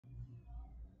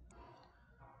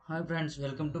Hi friends,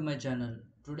 welcome to my channel.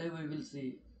 Today we will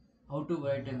see how to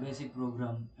write a basic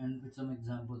program and with some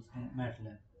examples in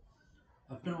MATLAB.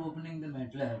 After opening the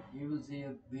MATLAB, you will see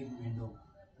a big window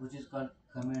which is called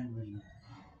command window.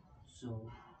 So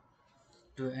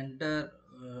to enter,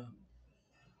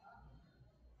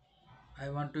 I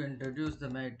want to introduce the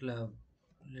MATLAB.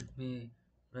 Let me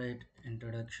write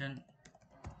introduction.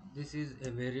 This is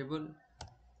a variable.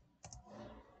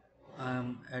 I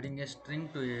am adding a string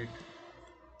to it.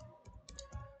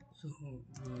 So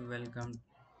welcome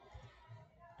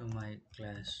to my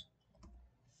class.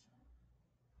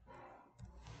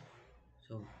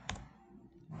 So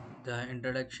the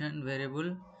introduction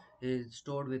variable is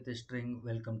stored with a string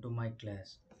welcome to my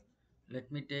class.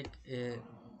 Let me take a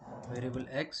variable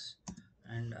x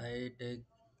and I take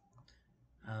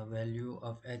a value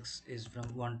of x is from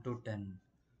 1 to 10.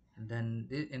 Then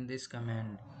in this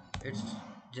command it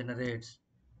generates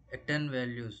a 10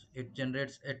 values. It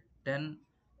generates a 10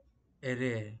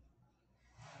 array,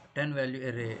 10 value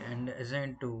array and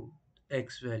assigned to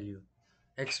x value,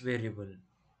 x variable.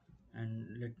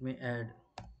 And let me add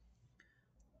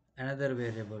another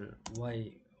variable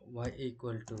y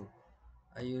equal to,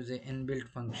 I use a inbuilt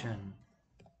function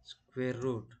square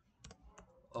root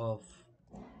of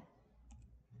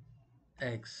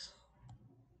x.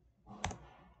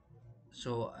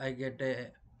 So I get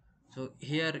a, so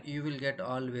here you will get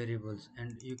all variables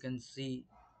and you can see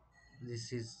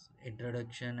this is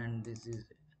introduction and this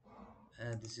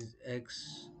is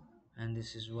x and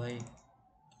this is y.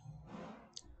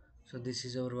 So this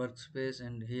is our workspace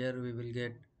and here we will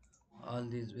get all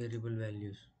these variable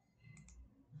values.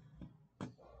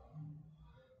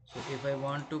 So if I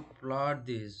want to plot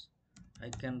this, I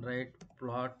can write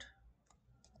plot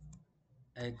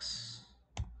x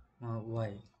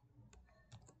y.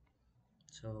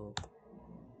 So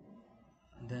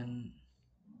then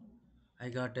I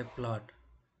got a plot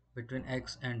between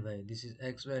x and y. This is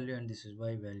x value and this is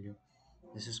y value.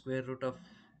 This is square root of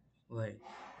y.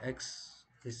 X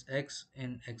is x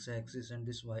in x axis and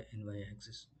this y in y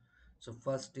axis. So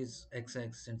first is x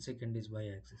axis and second is y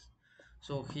axis.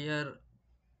 So here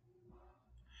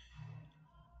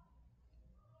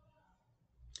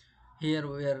we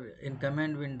are in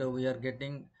command window, we are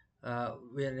getting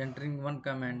we are entering one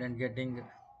command and getting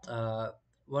uh,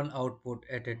 one output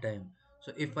at a time.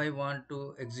 So if I want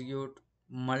to execute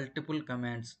multiple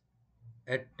commands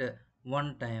at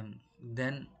one time,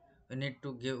 then we need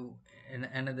to give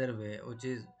another way,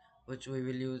 which we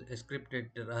will use a script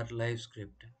editor or live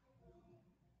script.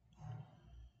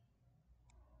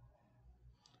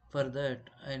 For that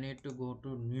I need to go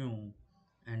to new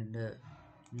and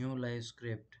new live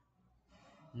script.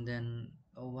 Then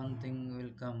one thing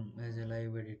will come as a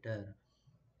live editor,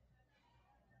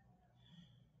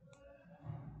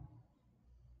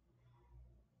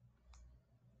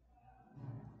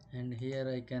 and here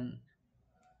I can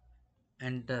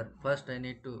enter. First I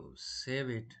need to save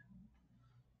it,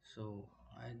 so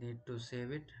I need to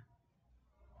save it.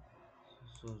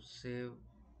 So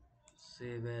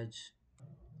save as.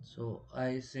 So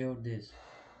I saved this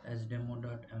as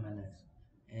demo.mls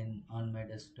in on my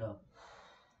desktop.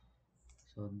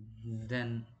 So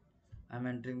then I'm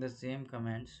entering the same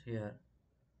commands here.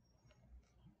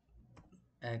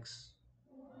 X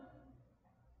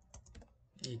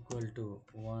equal to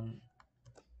 1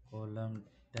 column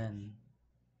 10,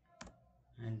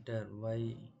 enter.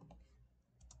 Y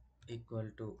equal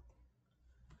to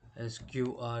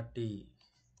sqrt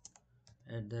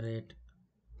at the rate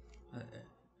uh,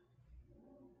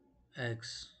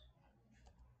 x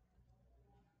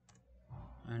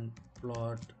and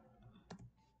plot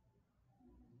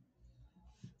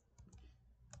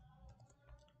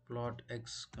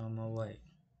x comma y.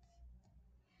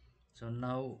 So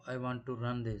now I want to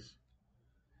run this,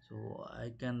 so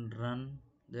I can run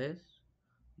this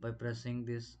by pressing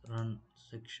this run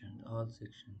section, all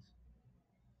sections.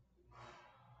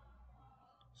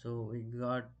 So we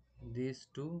got these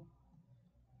two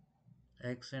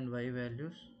x and y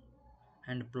values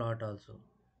and plot also.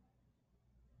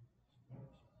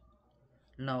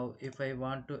 Now if I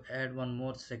want to add one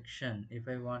more section, if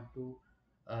I want to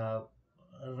uh,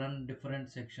 run different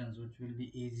sections which will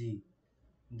be easy,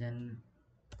 then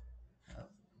uh,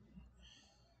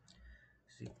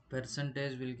 see,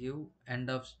 percentage will give end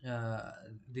of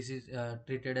this is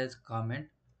treated as comment.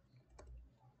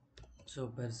 So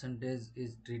percentage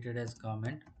is treated as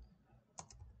comment,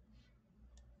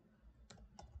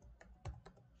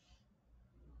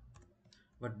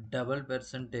 but double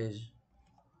percentage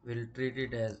will treat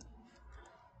it as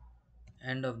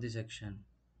end of the section.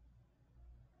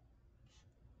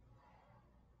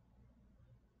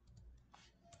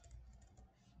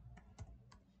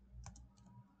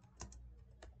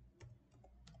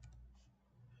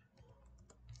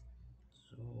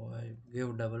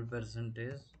 give double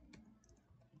percentage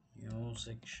new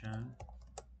section,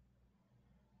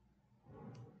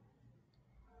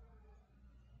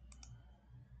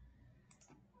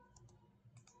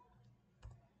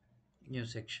 new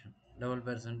section, double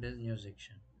percentage new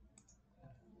section.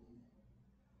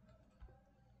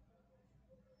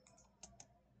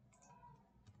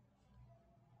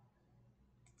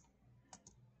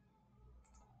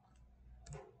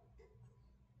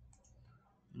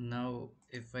 Now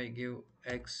if I give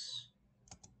x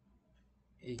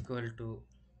equal to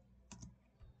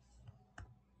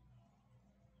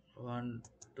 1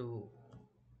 to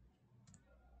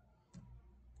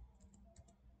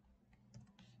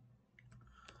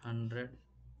 100,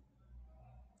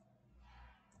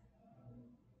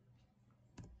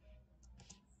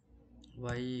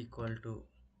 y equal to,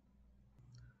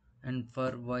 and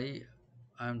for y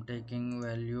I am taking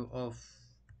value of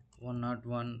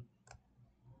 101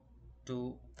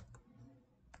 to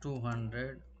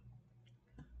 200,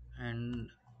 and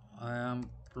I am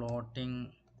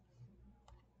plotting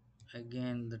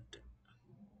again that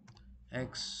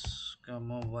x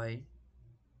comma y.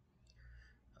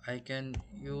 I can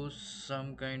use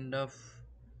some kind of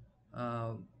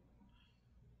uh,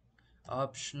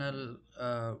 optional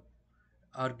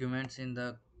arguments in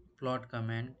the plot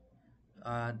command.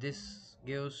 This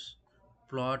gives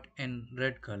plot in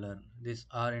red color. This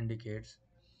R indicates.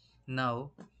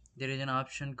 Now there is an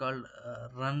option called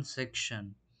run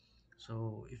section.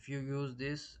 So if you use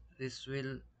this, this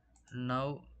will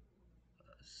now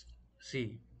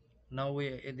see. Now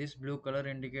this blue color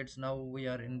indicates now we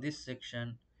are in this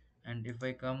section, and if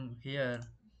I come here,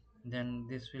 then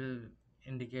this will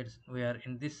indicates we are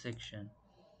in this section.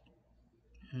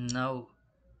 Now,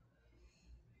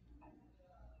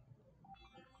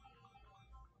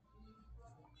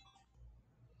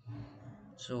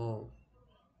 so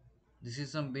this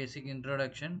is some basic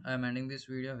introduction. I am ending this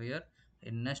video here.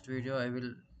 In next video I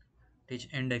will teach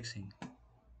indexing.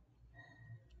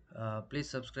 Please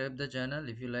subscribe the channel.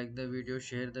 If you like the video,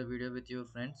 share the video with your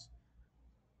friends.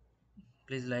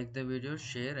 Please like the video,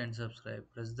 share and subscribe.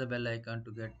 Press the bell icon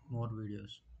to get more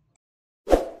videos.